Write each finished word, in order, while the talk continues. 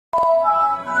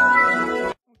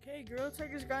Okay, Gorilla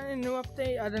Tag has gotten a new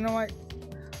update. I don't know what.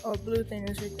 Oh, blue thing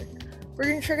is right there. We're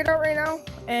gonna check it out right now.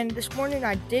 And this morning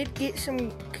I did get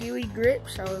some kiwi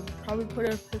grips. I would probably put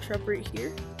a picture up right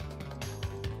here.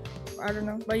 I don't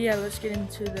know. But yeah, let's get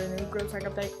into the new Gorilla Tag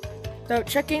update. So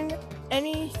checking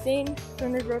anything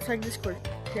from the Gorilla Tag Discord.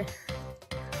 Okay.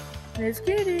 Let's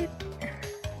get it.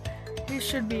 These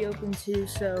should be open too,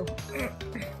 so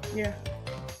yeah.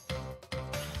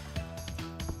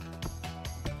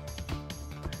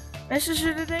 Message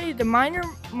of the day: the minor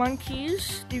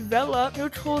monkeys develop new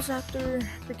tools after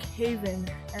the cave-in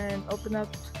and open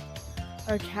up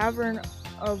a cavern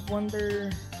of wonder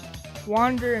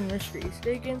and mysteries.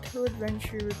 Dig into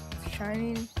adventure with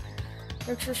shining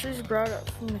accessories brought up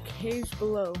from the caves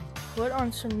below. Put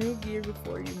on some new gear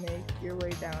before you make your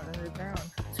way down underground.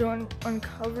 To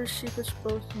uncover secrets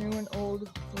both new and old,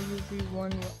 will you be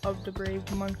one of the brave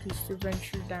monkeys to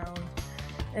venture down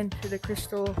into the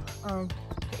crystal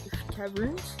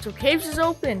caverns? So caves is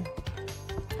open.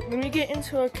 Let me get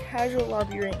into a casual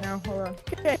lobby right now. Hold on.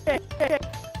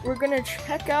 We're gonna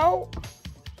check out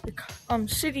the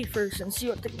city first and see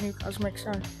what the new cosmetics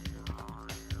are.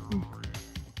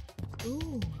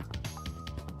 Ooh.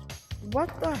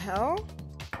 What the hell?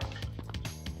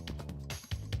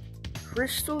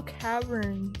 Crystal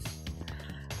caverns.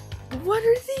 What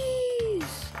are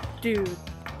these? Dude.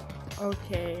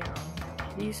 Okay.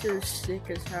 These are sick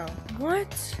as hell.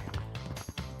 What?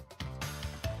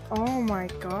 Oh my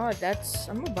god,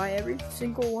 I'm gonna buy every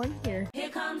single one here. Here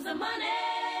comes the money.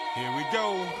 Here we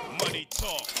go. Money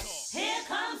talk. Here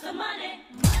comes the money.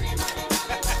 Money, money,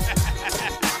 money,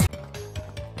 money.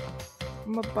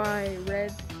 I'm gonna buy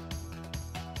red.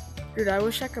 Dude, I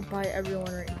wish I could buy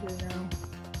everyone right here now.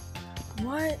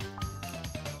 What?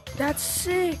 That's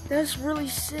sick. That's really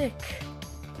sick.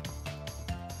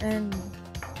 And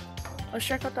let's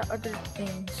check out the other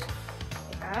things.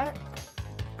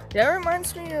 That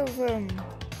reminds me of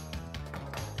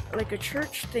like a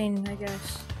church thing, I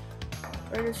guess.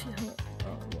 Where does he?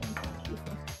 Oh, 1, 2,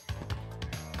 4.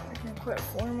 I can equip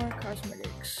 4 more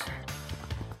cosmetics.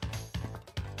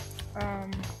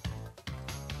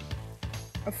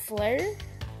 A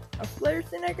flare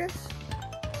thing, I guess.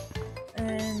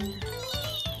 And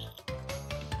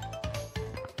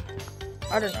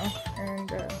I don't know.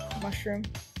 And mushroom.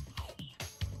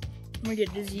 I'm gonna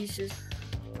get diseases.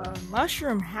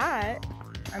 Mushroom hat.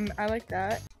 I like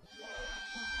that.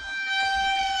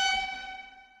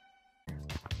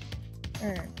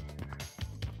 And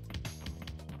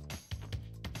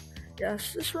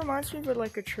yes, this reminds me of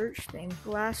like a church thing.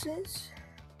 Glasses.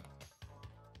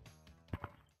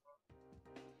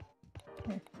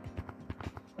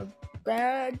 A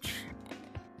badge.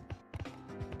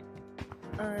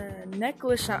 A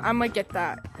necklace. I might get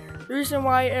that. The reason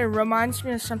why it reminds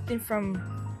me of something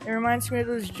it reminds me of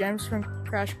those gems from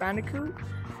Crash Bandicoot,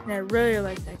 and I really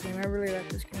like that game. I really like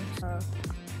this game.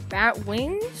 Bat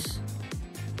wings,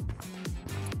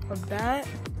 a bat,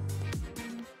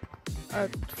 a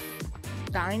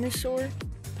dinosaur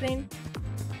thing.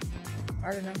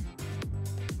 I don't know.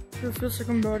 It feels like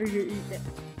I'm about to get eaten.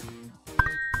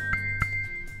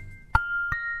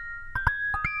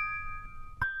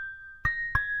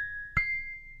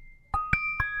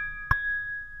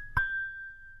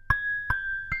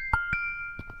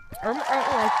 I don't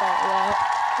like that a lot.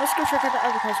 Let's go check out the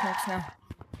other cosmetics now.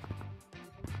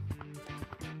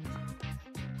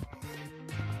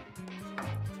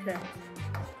 Okay.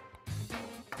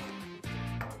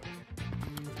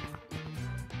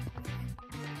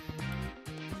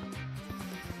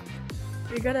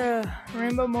 We got a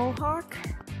rainbow mohawk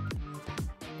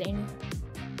thing.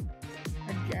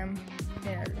 A gem.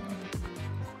 Yeah, I don't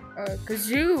know.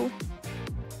 Kazoo.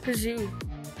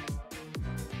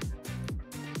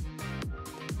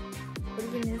 What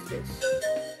even is this?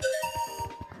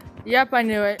 Yep, I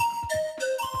knew it.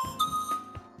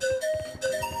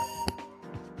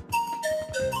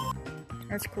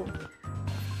 That's cool.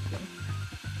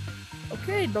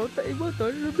 Okay, don't touch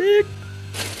the big.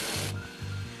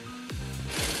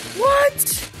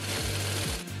 What?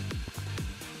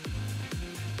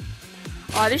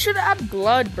 Oh, they should add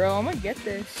blood, bro. I'm gonna get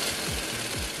this.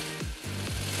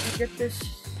 I'll get this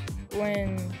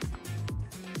when.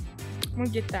 I'm gonna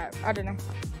get that. I don't know.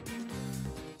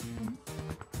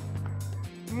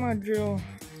 I'm gonna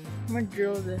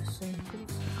drill this thing.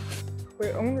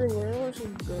 Wait, I wonder where else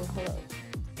would go. Hold up.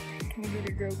 Let me get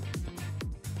a go.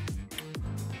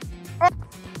 Oh!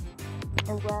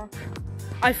 A rock.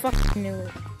 I fucking knew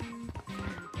it.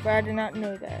 But I did not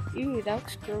know that. Ew, that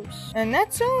looks gross. And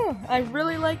that's all. I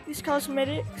really like these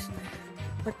cosmetics.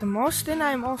 But the most thing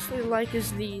I mostly like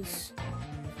is these.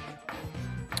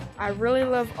 I really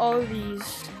love all of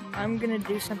these. I'm gonna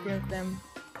do something with them.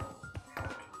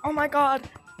 Oh my god!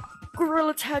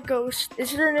 Gorilla Tag Ghost!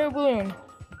 Is it a new balloon?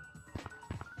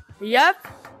 Yep!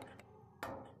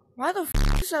 Why the f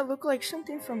does that look like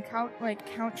something from Count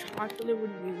Chocula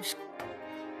would use?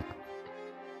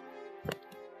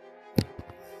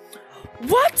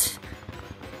 What?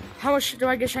 How much do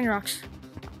I get shiny rocks?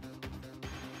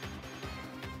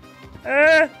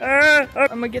 I'm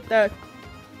gonna get that.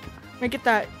 I'm gonna get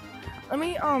that. Let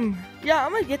me, yeah,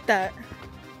 I'm gonna get that.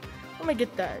 I'm gonna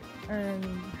get that. And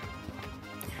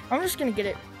I'm just gonna get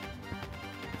it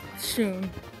soon.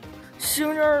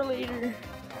 Sooner or later.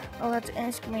 I'll have to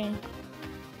ask me.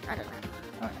 I don't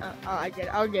know.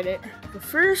 I'll get it. But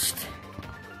first,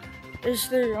 is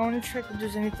there, I wanna check if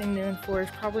there's anything new in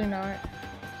Forest. Probably not.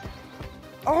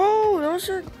 Oh, those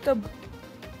are the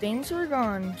things that were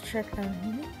gone. Check that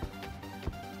in.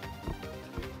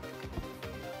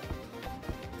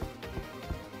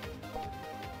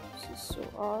 So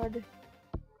odd.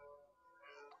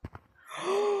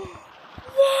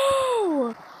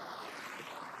 Whoa!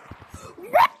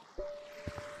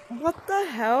 What the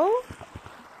hell?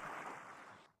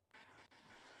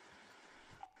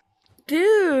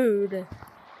 Dude!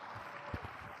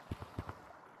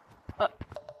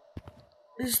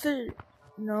 Is there...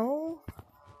 No?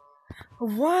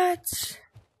 What?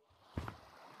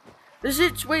 Does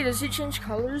it... Wait, does it change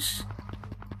colors?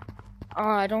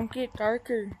 I don't get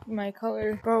darker in my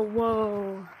color. But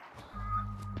whoa.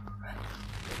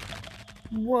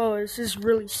 Whoa, this is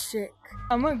really sick.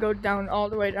 I'm gonna go down all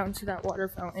the way down to that water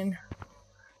fountain.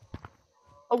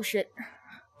 Oh shit.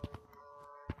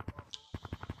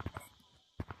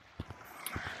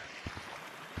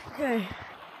 Okay.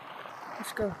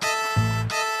 Let's go.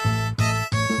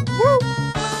 Woo!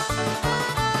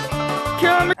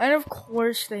 Come! And of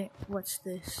course they... What's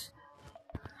this?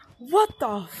 What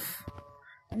the f...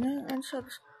 And so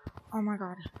this, oh my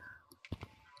god.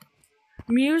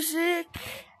 Music.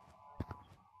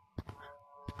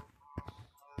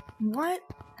 What?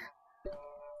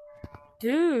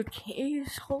 Dude,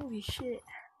 caves, holy shit.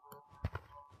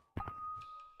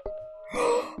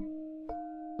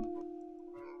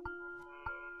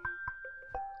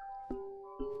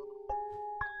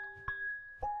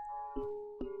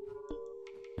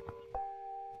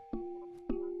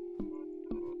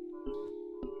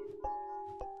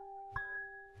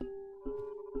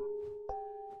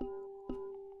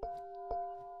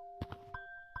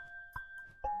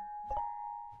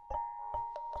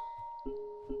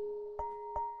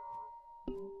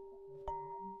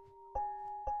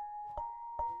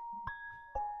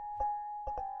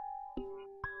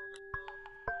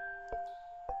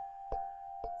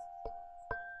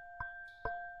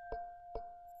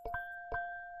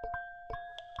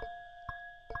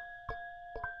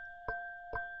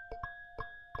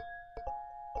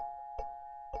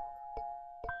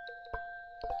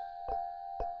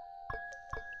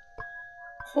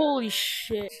 Holy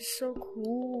shit, this is so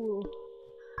cool.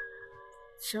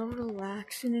 So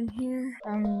relaxing in here.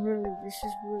 This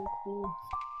is really cool.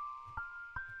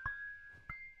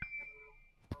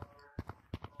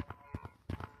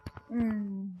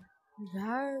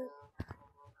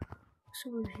 What's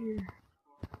over here?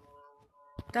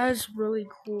 That is really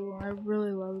cool. I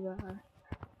really love that.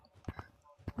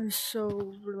 That's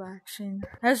so relaxing.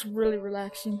 That's really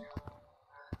relaxing.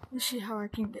 Let's see how I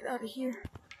can get out of here.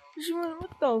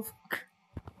 What the fuck?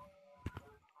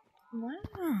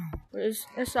 Wow. Where's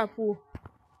that pool?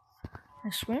 Can I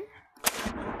swim?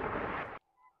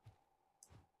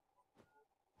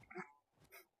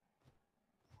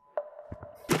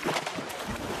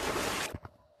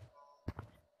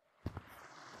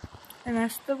 And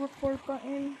that's the report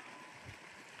button.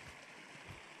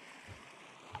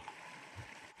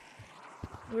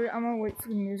 I'm gonna wait for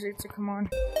the music to come on.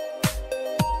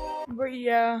 But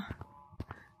yeah,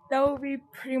 that will be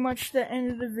pretty much the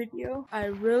end of the video. I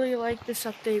really like this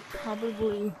update,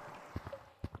 probably.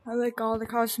 I like all the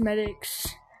cosmetics.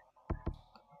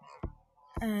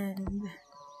 And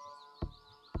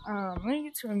let me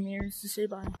get to a mirror to say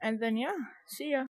bye. And then yeah, see ya.